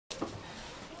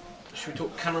should we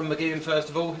talk Cameron McGeehan first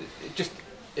of all?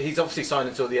 He's obviously signed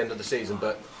until the end of the season,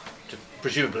 but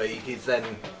presumably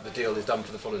the deal is done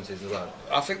for the following season as well.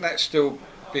 I think that's still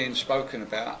being spoken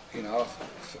about. You know,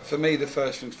 for me, the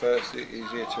first things first is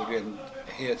here till the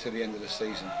end of the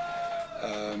season.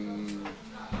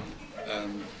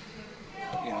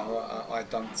 You know, I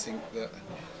don't think that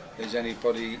there's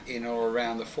anybody in or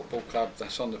around the football club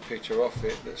that's on the pitch or off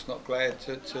it that's not glad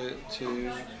to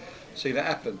see that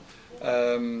happen.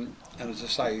 And as I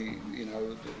say, you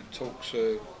know, the talks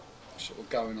are sort of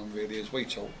going on really as we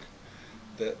talk.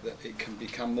 That it can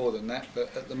become more than that,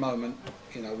 but at the moment,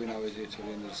 you know, we know he's here till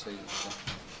the end of the season. So,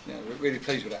 yeah, we're really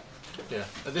pleased with that. Yeah,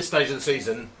 at this stage of the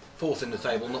season, fourth in the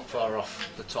table, not far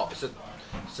off the top. It's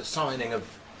a signing of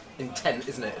intent,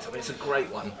 isn't it? I mean, it's a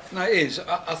great one. No, it is.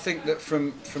 I think that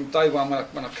from day one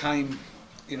when I came,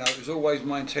 you know, it was always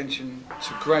my intention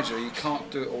to gradually, you can't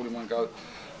do it all in one go,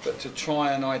 but to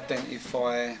try and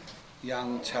identify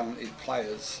young, talented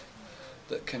players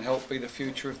that can help be the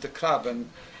future of the club. And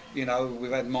you know,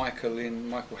 we've had Michael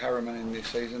Harriman in this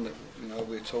season that, you know,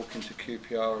 we're talking to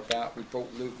QPR about. We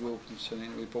brought Luke Wilkinson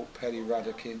in, we brought Paddy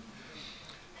Ruddock in,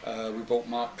 we brought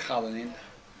Mark Cullen in.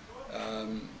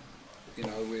 You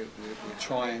know, we're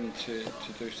trying to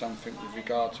do something with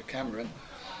regard to Cameron.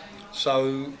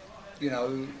 So, you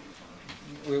know,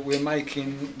 we're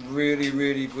making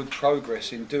really good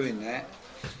progress in doing that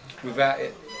without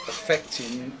it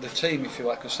affecting the team, if you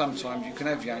like, because sometimes you can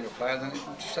have younger players and it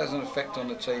just has an effect on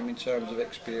the team in terms of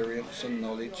experience and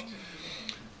knowledge.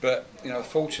 But you know,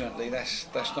 fortunately, that's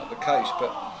not the case.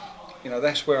 But you know,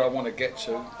 that's where I want to get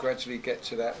to, gradually get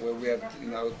to that, where we have, you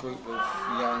know, a group of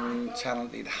young,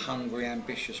 talented, hungry,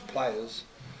 ambitious players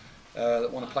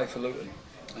that want to play for Luton.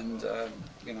 And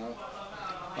you know,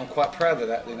 I'm quite proud of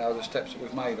that. You know, the steps that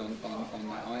we've made on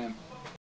that. I am.